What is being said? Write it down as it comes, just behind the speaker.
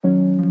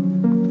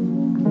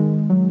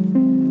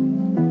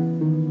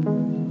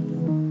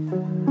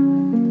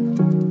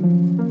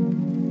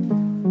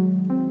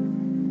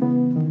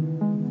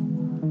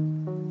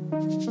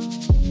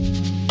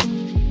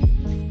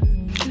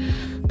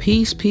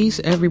Peace,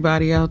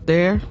 everybody out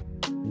there.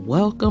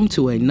 Welcome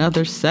to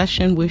another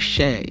session with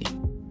Shay.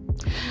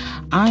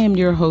 I am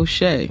your host,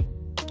 Shay,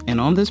 and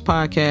on this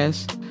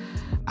podcast,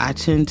 I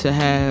tend to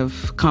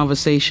have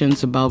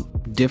conversations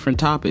about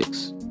different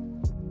topics.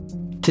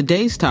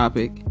 Today's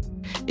topic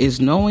is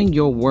knowing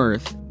your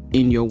worth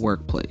in your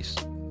workplace,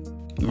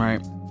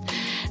 right?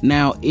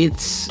 Now,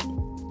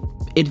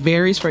 it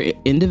varies for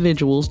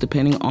individuals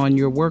depending on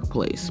your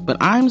workplace, but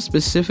I'm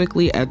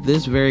specifically at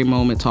this very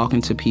moment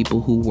talking to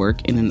people who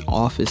work in an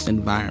office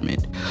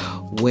environment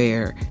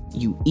where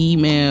you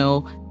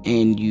email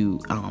and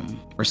you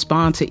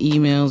respond to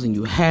emails and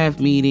you have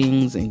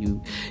meetings and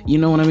you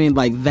know what I mean?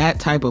 Like that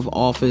type of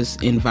office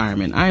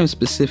environment. I am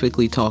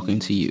specifically talking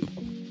to you.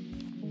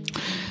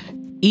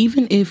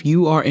 Even if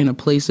you are in a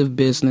place of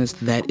business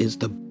that is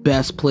the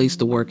best place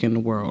to work in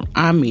the world,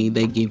 I mean,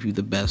 they give you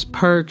the best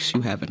perks,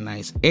 you have a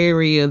nice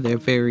area, they're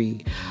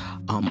very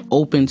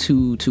open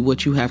to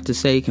what you have to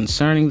say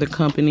concerning the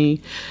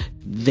company.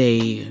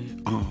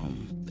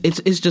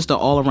 It's just an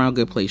all-around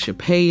good place. Your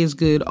pay is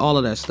good, all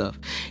of that stuff.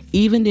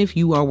 Even if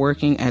you are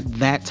working at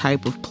that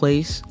type of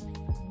place,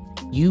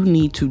 you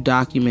need to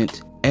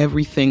document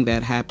everything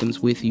that happens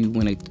with you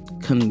when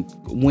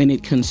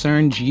it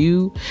concerns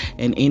you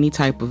and any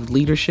type of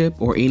leadership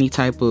or any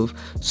type of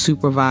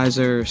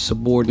supervisor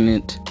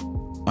subordinate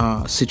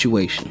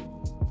situation.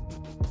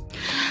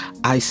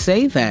 I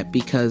say that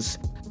because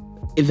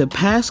in the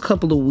past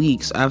couple of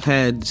weeks, I've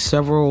had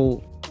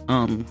several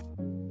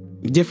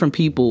different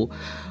people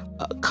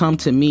come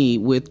to me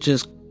with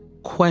just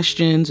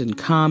questions and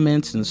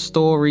comments and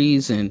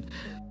stories and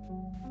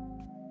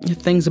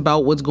things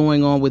about what's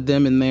going on with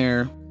them in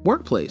their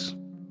workplace.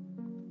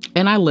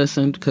 And I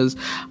listened because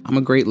I'm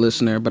a great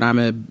listener, but I'm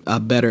a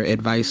better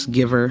advice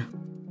giver.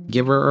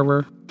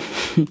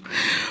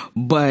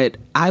 But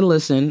I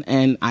listen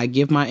and I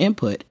give my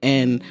input.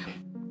 And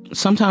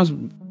sometimes,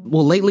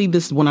 lately,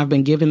 when I've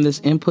been given this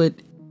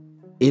input,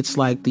 it's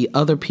like the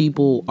other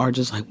people are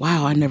just like,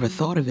 wow, I never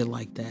thought of it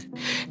like that.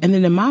 And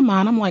then in my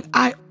mind, I'm like,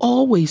 I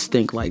always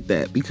think like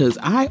that because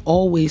I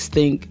always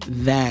think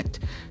that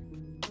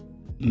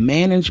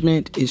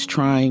management is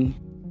trying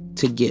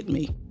to get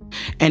me.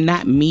 And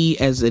not me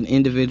as an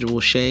individual,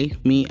 Shay.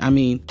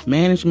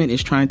 Management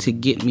is trying to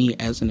get me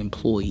as an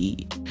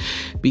employee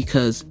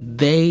because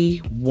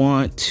they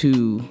want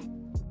to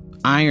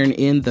iron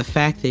in the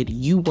fact that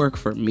you work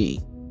for me.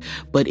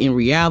 But in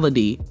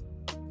reality,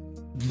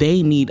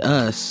 they need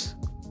us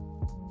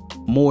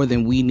more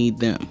than we need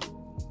them.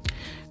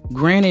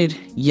 Granted,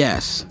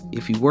 yes,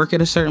 if you work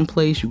at a certain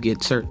place, you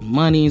get certain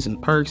monies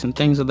and perks and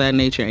things of that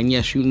nature. And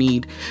yes, you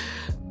need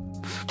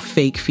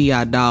fake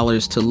fiat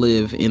dollars to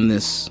live in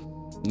this,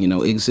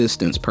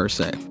 existence per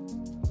se.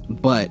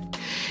 But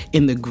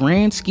in the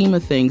grand scheme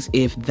of things,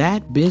 if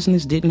that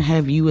business didn't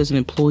have you as an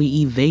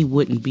employee, they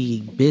wouldn't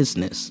be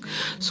business.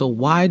 So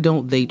why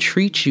don't they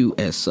treat you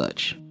as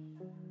such?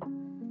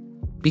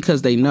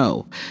 Because they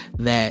know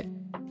that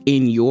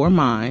in your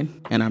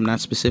mind, and I'm not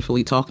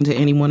specifically talking to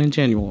anyone in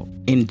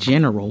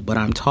general, but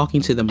I'm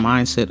talking to the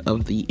mindset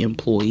of the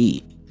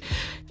employee.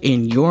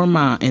 In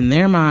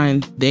their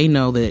mind, they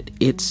know that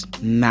it's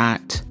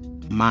not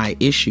my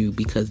issue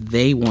because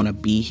they want to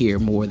be here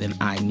more than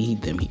I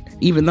need them here,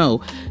 even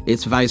though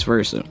it's vice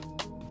versa.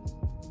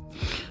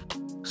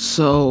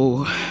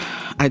 So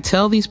I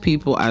tell these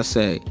people, I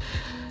say,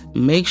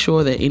 make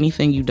sure that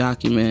anything you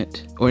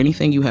document or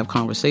anything you have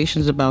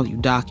conversations about, you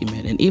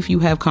document. And if you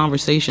have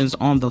conversations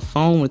on the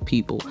phone with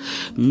people,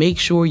 make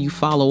sure you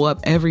follow up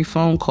every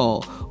phone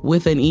call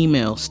with an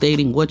email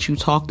stating what you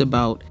talked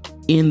about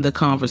in the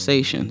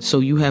conversation.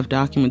 So you have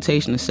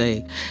documentation to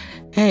say,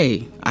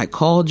 hey, I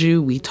called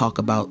you. We talked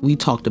about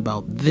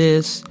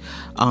this.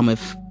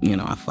 If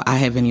I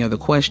have any other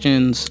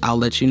questions, I'll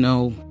let you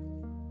know.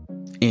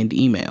 End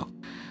email.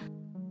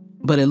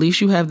 But at least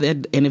you have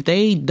that. And if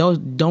they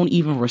don't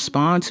even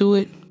respond to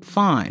it,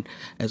 fine.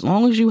 As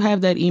long as you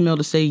have that email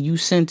to say you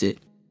sent it.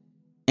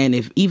 And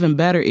if even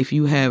better, if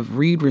you have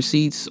read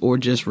receipts or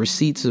just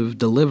receipts of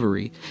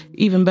delivery,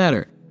 even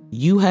better,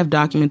 you have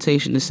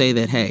documentation to say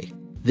that, hey,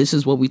 this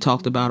is what we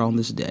talked about on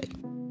this day.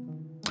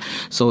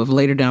 So if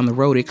later down the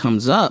road it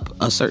comes up,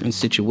 a certain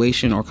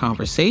situation or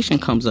conversation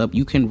comes up,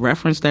 you can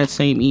reference that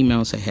same email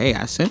and say, hey,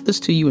 I sent this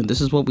to you and this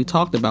is what we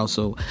talked about.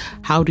 So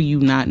how do you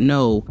not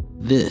know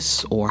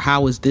this? Or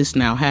how is this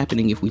now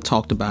happening if we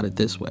talked about it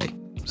this way?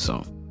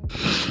 So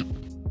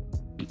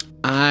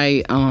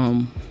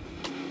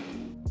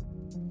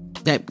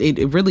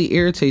it really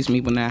irritates me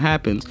when that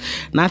happens.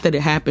 Not that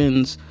it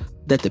happens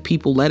that the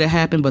people let it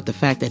happen, but the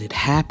fact that it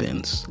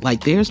happens.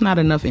 Like there's not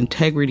enough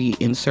integrity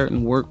in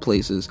certain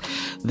workplaces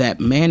that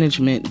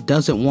management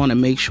doesn't want to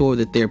make sure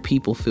that their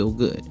people feel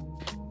good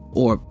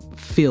or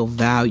feel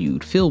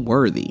valued, feel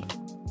worthy.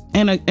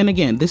 And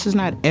again, this is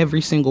not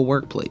every single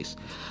workplace.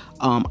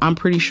 I'm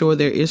pretty sure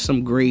there is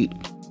some great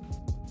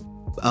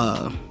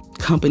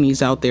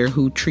companies out there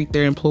who treat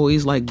their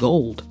employees like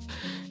gold.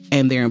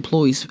 And their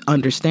employees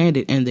understand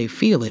it and they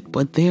feel it.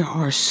 But there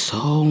are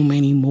so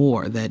many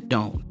more that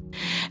don't.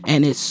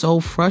 And it's so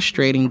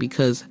frustrating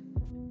because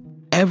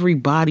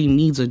everybody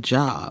needs a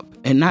job,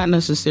 and not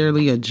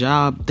necessarily a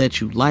job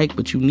that you like,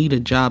 but you need a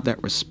job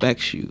that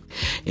respects you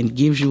and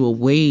gives you a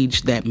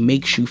wage that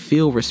makes you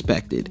feel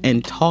respected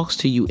and talks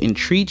to you and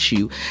treats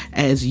you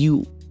as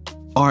you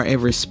are a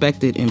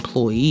respected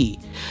employee.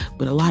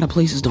 But a lot of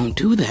places don't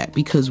do that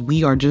because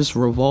we are just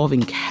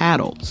revolving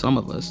cattle. Some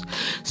of us,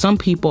 some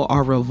people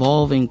are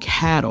revolving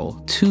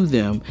cattle to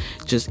them,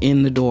 just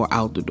in the door,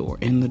 out the door,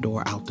 in the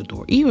door, out the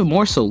door. Even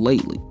more so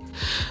lately.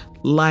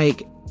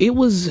 Like, it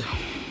was,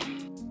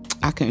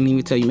 I couldn't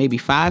even tell you, maybe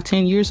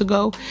 5-10 years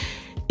ago,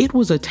 it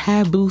was a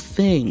taboo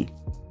thing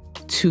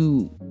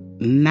to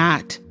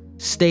not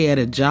stay at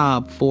a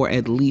job for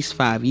at least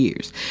 5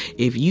 years.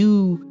 If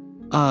you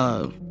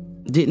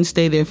didn't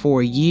stay there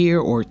for a year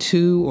or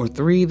 2 or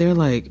 3, they're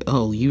like,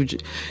 oh, you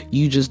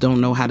just don't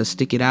know how to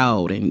stick it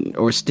out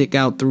or stick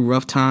out through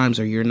rough times,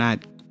 or you're not,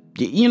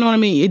 you know what I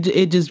mean?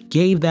 It just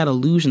gave that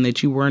illusion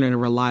that you weren't a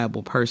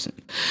reliable person.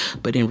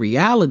 But in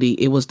reality,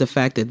 it was the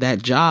fact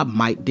that job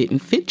didn't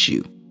fit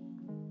you.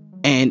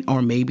 And,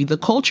 or maybe the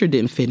culture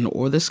didn't fit in,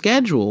 or the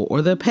schedule,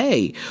 or the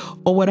pay,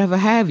 or whatever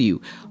have you.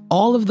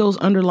 All of those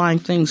underlying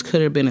things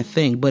could have been a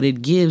thing, but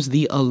it gives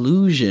the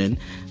illusion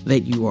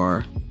that you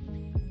are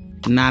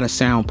not a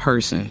sound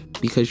person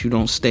because you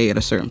don't stay at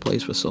a certain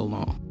place for so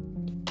long,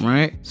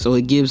 right? So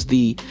it gives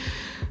the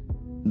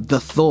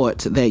thought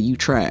that you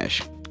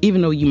trash,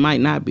 even though you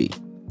might not be.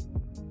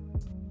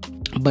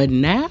 But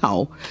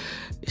now,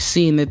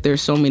 seeing that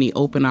there's so many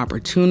open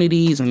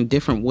opportunities and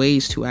different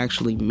ways to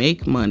actually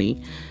make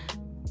money,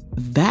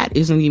 that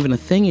isn't even a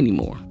thing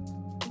anymore,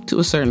 to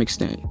a certain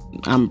extent.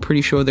 I'm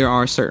pretty sure there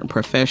are certain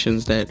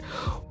professions that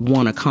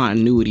want a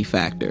continuity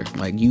factor.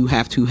 Like, you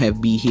have to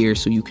be here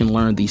so you can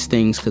learn these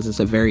things because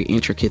it's a very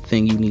intricate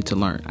thing you need to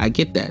learn. I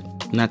get that.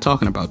 I'm not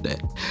talking about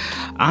that.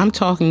 I'm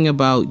talking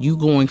about you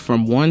going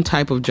from one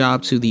type of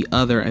job to the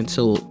other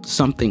until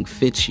something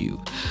fits you.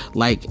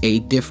 Like a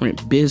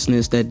different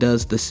business that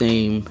does the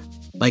same.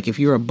 Like, if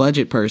you're a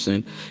budget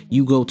person,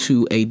 you go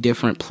to a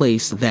different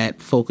place that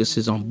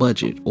focuses on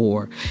budget.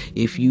 Or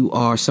if you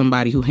are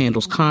somebody who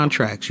handles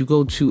contracts, you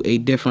go to a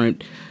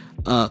different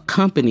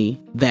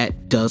company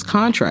that does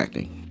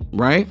contracting,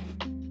 right?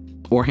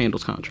 Or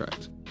handles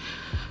contracts.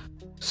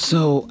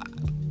 So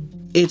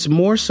it's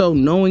more so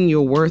knowing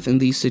your worth in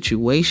these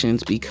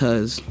situations,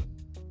 because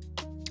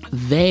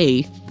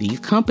these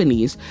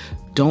companies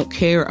don't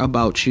care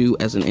about you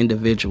as an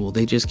individual.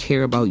 They just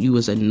care about you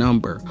as a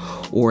number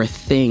or a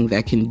thing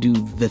that can do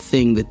the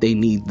thing that they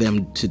need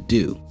them to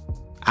do.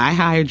 I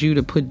hired you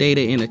to put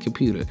data in a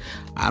computer.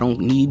 I don't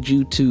need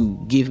you to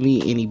give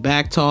me any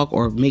back talk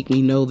or make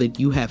me know that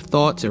you have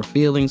thoughts or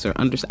feelings or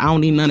understand. I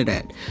don't need none of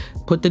that.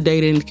 Put the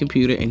data in the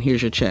computer and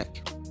here's your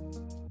check.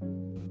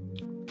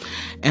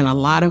 And a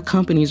lot of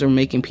companies are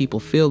making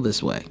people feel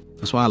this way.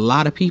 That's why a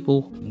lot of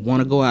people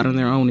want to go out on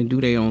their own and do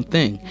their own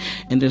thing.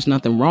 And there's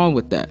nothing wrong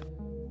with that.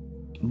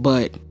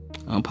 But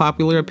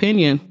unpopular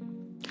opinion,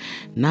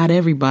 not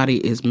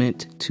everybody is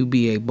meant to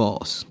be a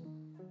boss.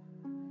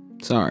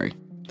 Sorry.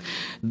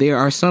 There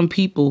are some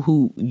people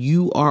who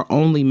you are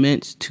only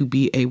meant to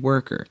be a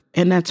worker,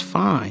 and that's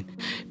fine.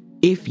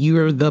 If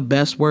you're the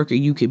best worker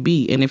you could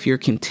be, and if you're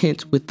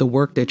content with the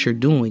work that you're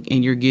doing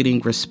and you're getting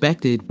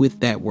respected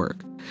with that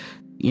work,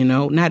 you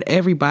know, not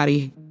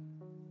everybody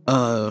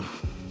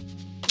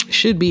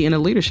should be in a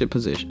leadership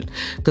position,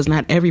 because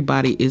not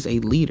everybody is a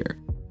leader.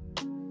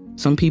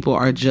 Some people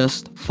are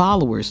just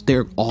followers.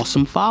 They're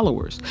awesome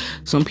followers.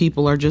 Some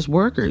people are just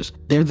workers.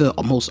 They're the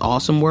most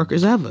awesome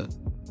workers ever,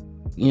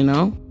 you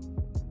know,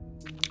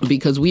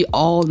 because we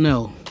all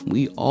know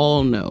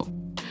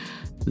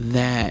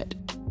that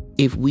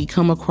if we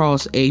come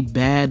across a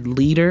bad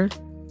leader,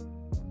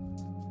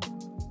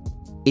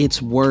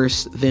 it's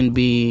worse than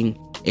being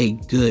a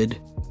good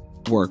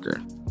worker.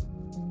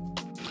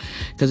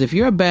 Because if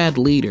you're a bad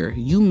leader,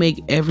 you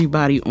make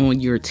everybody on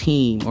your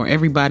team or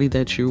everybody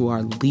that you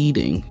are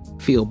leading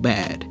feel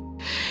bad.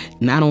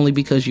 Not only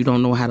because you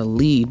don't know how to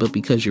lead, but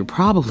because you're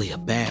probably a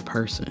bad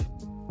person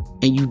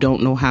and you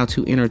don't know how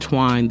to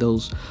intertwine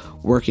those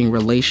working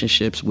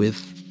relationships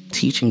with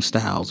teaching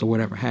styles or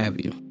whatever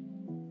have you.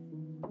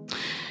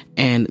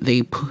 And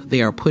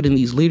they are put in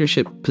these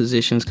leadership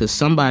positions because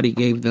somebody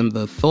gave them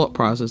the thought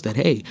process that,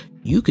 hey,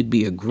 you could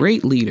be a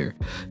great leader.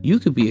 You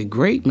could be a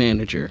great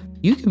manager.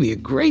 You could be a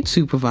great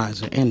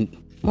supervisor. And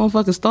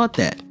motherfuckers thought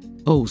that.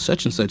 Oh,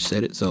 such and such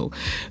said it, so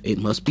it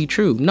must be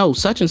true. No,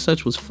 such and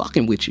such was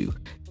fucking with you.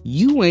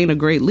 You ain't a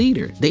great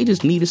leader. They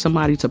just needed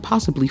somebody to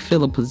possibly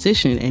fill a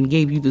position and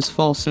gave you this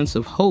false sense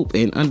of hope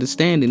and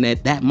understanding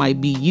that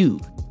might be you.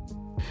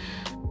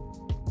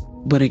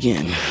 But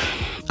again,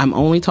 I'm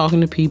only talking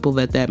to people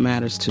that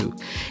matters to.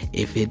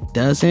 If it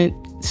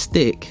doesn't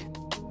stick,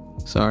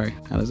 sorry,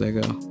 how does that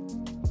go?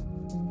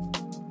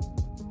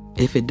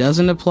 If it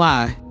doesn't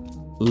apply,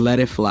 let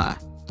it fly.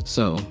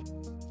 So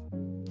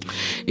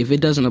If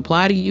it doesn't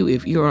apply to you,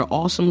 if you're an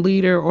awesome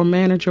leader or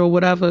manager or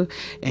whatever,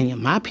 and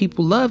my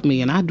people love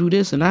me and I do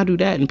this and I do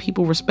that and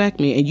people respect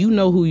me, and you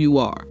know who you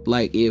are.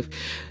 Like, if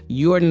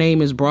your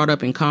name is brought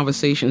up in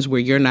conversations where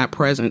you're not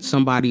present,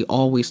 somebody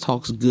always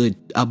talks good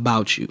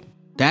about you.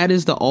 That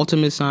is the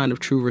ultimate sign of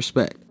true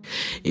respect.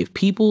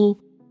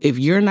 If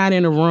you're not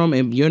in a room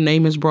and your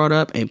name is brought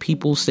up and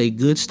people say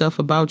good stuff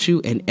about you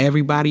and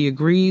everybody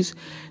agrees,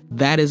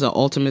 that is an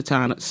ultimate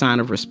sign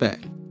of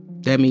respect.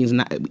 That means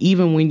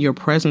even when your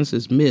presence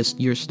is missed,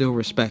 you're still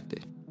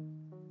respected.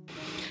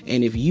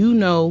 And if you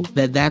know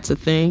that that's a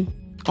thing,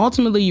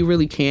 ultimately you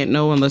really can't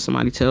know unless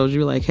somebody tells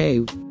you, like, hey,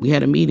 we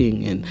had a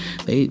meeting and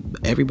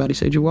everybody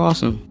said you were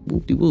awesome.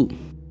 Whoop-de-whoop.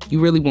 You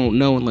really won't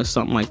know unless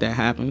something like that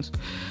happens.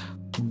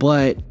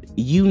 But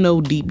you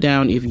know deep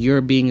down if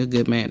you're being a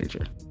good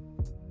manager.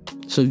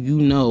 So you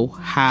know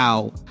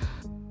how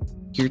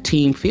your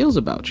team feels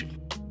about you.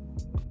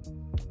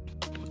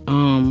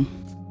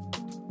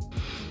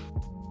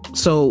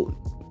 So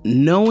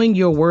knowing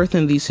your worth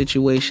in these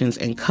situations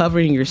and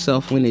covering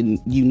yourself when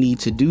you need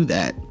to do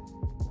that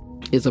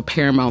is a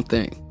paramount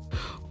thing.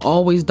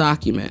 Always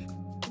document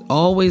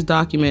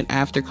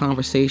after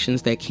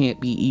conversations that can't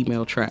be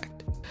email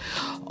tracked.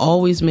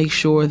 Always make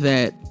sure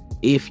that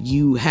if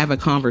you have a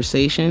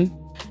conversation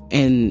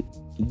and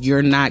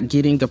you're not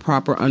getting the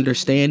proper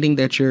understanding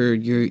that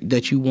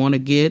you want to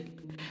get,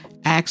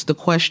 ask the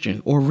question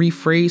or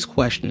rephrase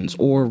questions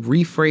or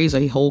rephrase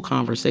a whole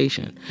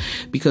conversation.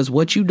 Because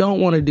what you don't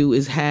want to do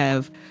is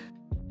have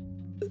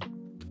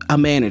a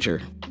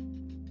manager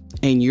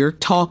and you're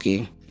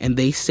talking and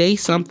they say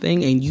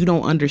something and you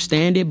don't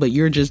understand it, but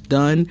you're just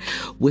done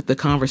with the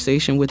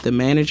conversation with the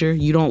manager.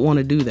 You don't want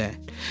to do that,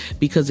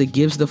 because it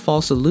gives the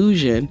false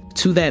illusion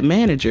to that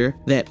manager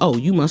that, oh,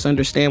 you must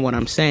understand what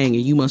I'm saying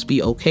and you must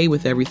be okay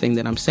with everything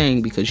that I'm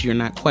saying because you're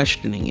not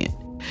questioning it.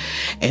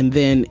 And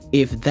then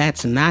if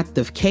that's not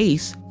the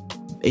case,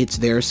 it's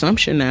their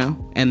assumption now,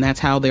 and that's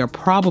how they're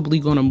probably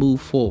going to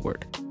move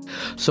forward.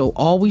 So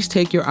always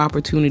take your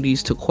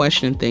opportunities to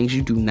question things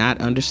you do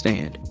not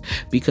understand,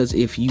 because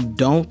if you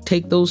don't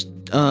take those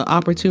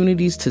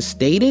opportunities to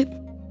state it,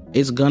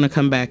 it's going to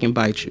come back and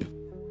bite you.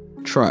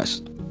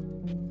 Trust.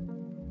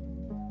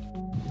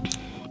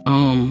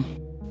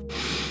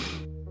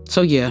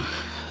 So yeah,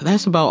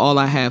 that's about all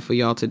I have for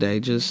y'all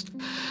today. Just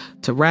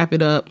to wrap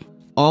it up,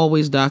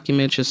 always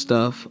document your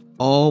stuff.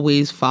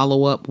 Always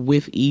follow up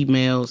with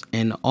emails,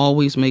 and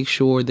always make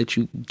sure that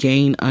you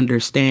gain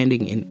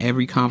understanding in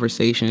every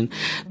conversation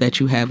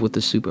that you have with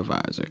the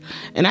supervisor.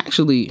 And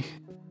actually,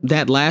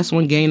 that last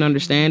one, gain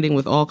understanding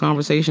with all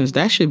conversations,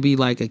 that should be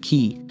like a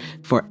key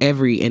for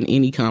every and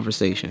any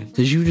conversation,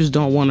 because you just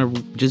don't want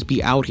to just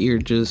be out here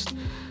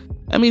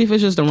if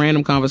it's just a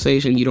random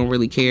conversation, you don't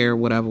really care,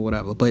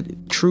 whatever.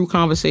 But true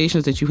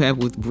conversations that you have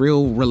with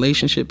real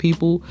relationship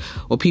people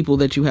or people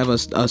that you have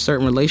a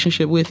certain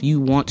relationship with, you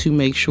want to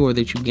make sure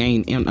that you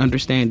gain an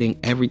understanding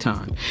every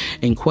time.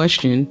 And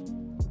question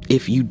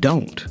if you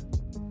don't.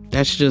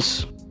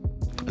 It's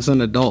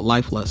an adult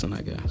life lesson,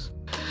 I guess.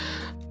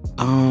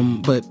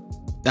 But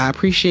I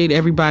appreciate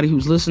everybody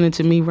who's listening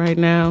to me right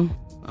now.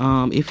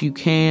 If you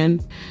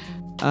can,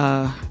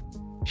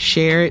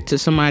 share it to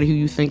somebody who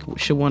you think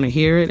should want to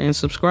hear it, and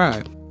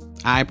subscribe.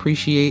 I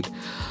appreciate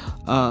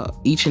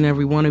each and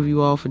every one of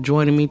you all for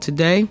joining me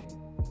today.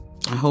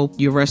 I hope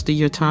your rest of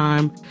your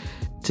time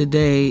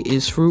today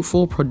is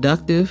fruitful,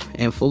 productive,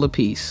 and full of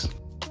peace.